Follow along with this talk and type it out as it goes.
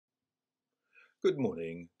Good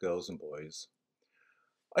morning, girls and boys.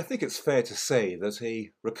 I think it's fair to say that a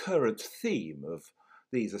recurrent theme of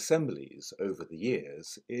these assemblies over the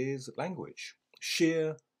years is language,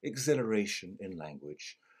 sheer exhilaration in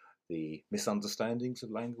language, the misunderstandings of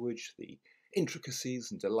language, the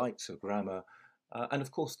intricacies and delights of grammar, and of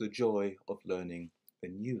course the joy of learning a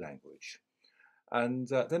new language. And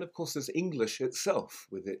then, of course, there's English itself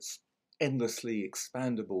with its endlessly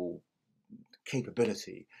expandable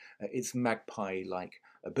capability, its magpie like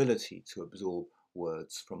ability to absorb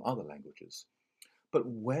words from other languages. But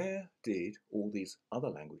where did all these other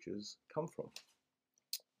languages come from?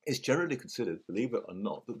 It's generally considered, believe it or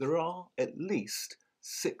not, that there are at least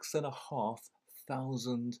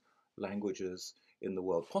 6,500 languages in the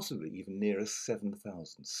world, possibly even nearer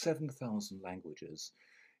 7,000. 7,000 languages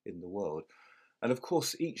in the world. And of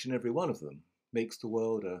course, each and every one of them makes the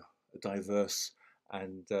world a diverse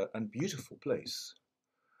and beautiful place.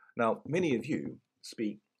 Now, many of you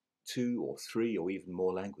speak two or three or even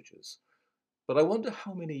more languages, but I wonder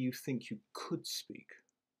how many you think you could speak.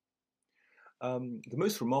 The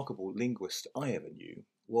most remarkable linguist I ever knew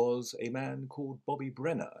was a man called Bobby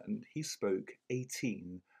Brenner, and he spoke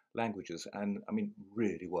 18 languages, and I mean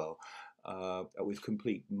really well, with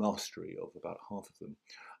complete mastery of about half of them.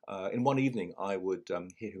 In one evening, I would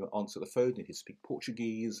hear him answer the phone, and he'd speak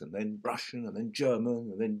Portuguese, and then Russian, and then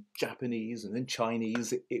German, and then Japanese, and then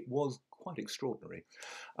Chinese. It was quite extraordinary.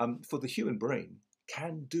 For the human brain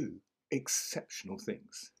can do exceptional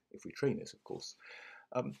things, if we train it, of course.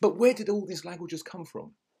 But where did all these languages come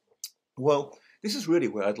from? Well, this is really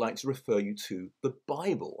where I'd like to refer you to the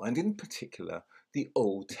Bible, and in particular, the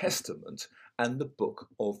Old Testament and the book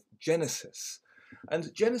of Genesis.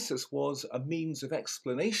 And Genesis was a means of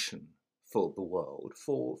explanation for the world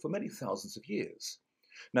for many thousands of years.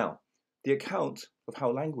 Now, the account of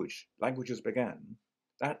how languages began,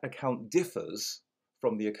 that account differs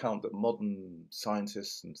from the account that modern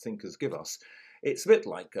scientists and thinkers give us. It's a bit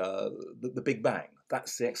like the Big Bang.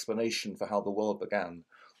 That's the explanation for how the world began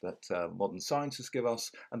that modern scientists give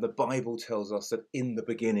us, and the Bible tells us that in the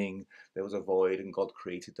beginning there was a void and God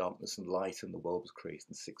created darkness and light, and the world was created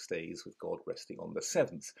in 6 days with God resting on the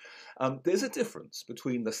seventh. There's a difference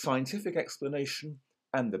between the scientific explanation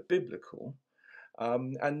and the biblical,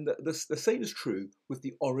 and the same is true with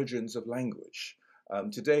the origins of language.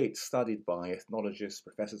 Today it's studied by ethnologists,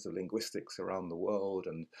 professors of linguistics around the world,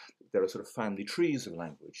 and there are sort of family trees of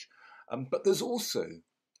language. But there's also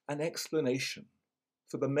an explanation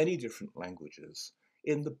for the many different languages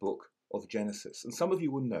in the book of Genesis. And some of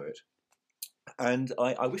you will know it, and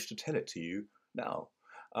I wish to tell it to you now.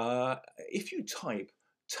 If you type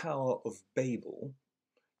Tower of Babel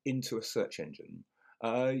into a search engine,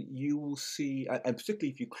 you will see, and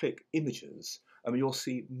particularly if you click images, you'll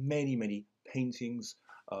see many paintings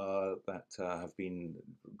that have been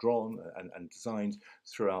drawn and designed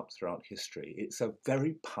throughout history. It's a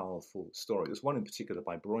very powerful story. There's one in particular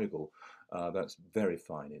by Bruegel that's very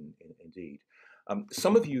fine indeed.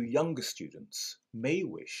 Some of you younger students may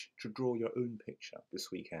wish to draw your own picture this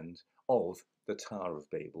weekend of the Tower of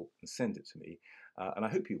Babel and send it to me. And I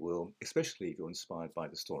hope you will, especially if you're inspired by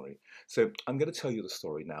the story. So I'm going to tell you the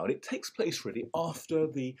story now. And it takes place really after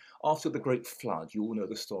the great flood. You all know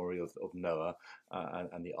the story of Noah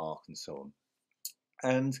and the ark and so on.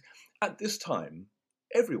 And at this time,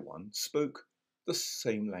 everyone spoke the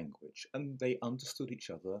same language and they understood each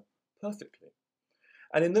other perfectly.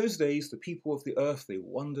 And in those days, the people of the earth, they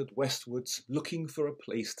wandered westwards looking for a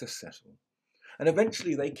place to settle. And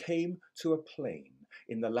eventually they came to a plain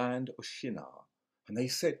in the land of Shinar. And they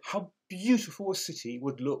said, how beautiful a city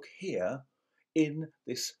would look here in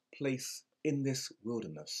this place, in this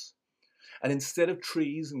wilderness. And instead of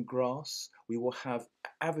trees and grass, we will have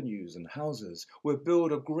avenues and houses. We'll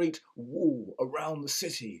build a great wall around the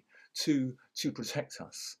city to protect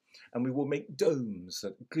us. And we will make domes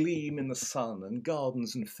that gleam in the sun and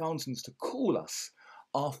gardens and fountains to cool us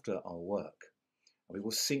after our work. We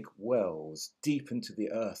will sink wells deep into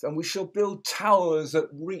the earth, and we shall build towers that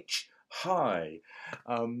reach high.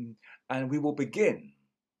 And we will begin,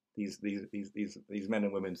 these men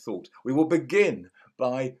and women thought, we will begin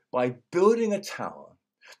by building a tower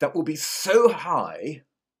that will be so high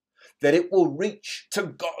that it will reach to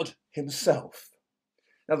God himself.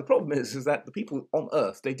 Now, the problem is that the people on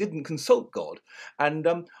earth, they didn't consult God. And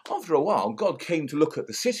after a while, God came to look at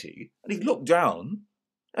the city, and he looked down,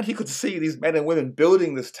 and he could see these men and women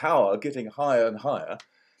building this tower, getting higher and higher.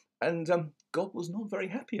 And God was not very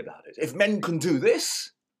happy about it. If men can do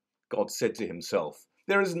this, God said to himself,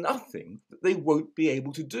 there is nothing that they won't be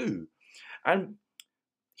able to do. And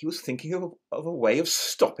he was thinking of a way of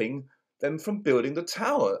stopping them from building the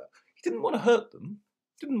tower. He didn't want to hurt them,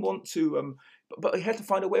 didn't want to, but he had to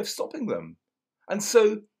find a way of stopping them. And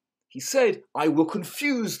so he said, I will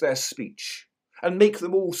confuse their speech and make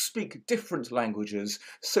them all speak different languages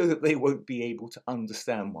so that they won't be able to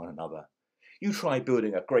understand one another. You try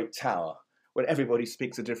building a great tower when everybody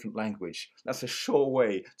speaks a different language. That's a sure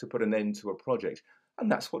way to put an end to a project.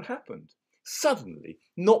 And that's what happened. Suddenly,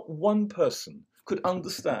 not one person could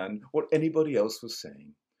understand what anybody else was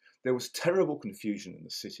saying. There was terrible confusion in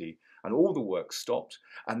the city, and all the work stopped,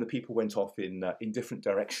 and the people went off in different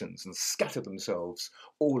directions and scattered themselves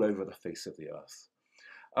all over the face of the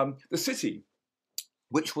earth. The city,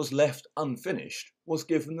 which was left unfinished, was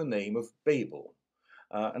given the name of Babel.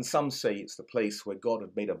 And some say it's the place where God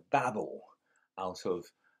had made a Babel out of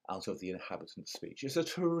the inhabitants' speech. It's a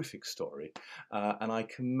terrific story, and I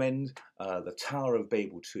commend the Tower of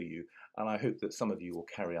Babel to you, and I hope that some of you will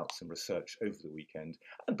carry out some research over the weekend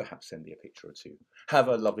and perhaps send me a picture or two. Have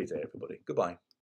a lovely day, everybody. Goodbye.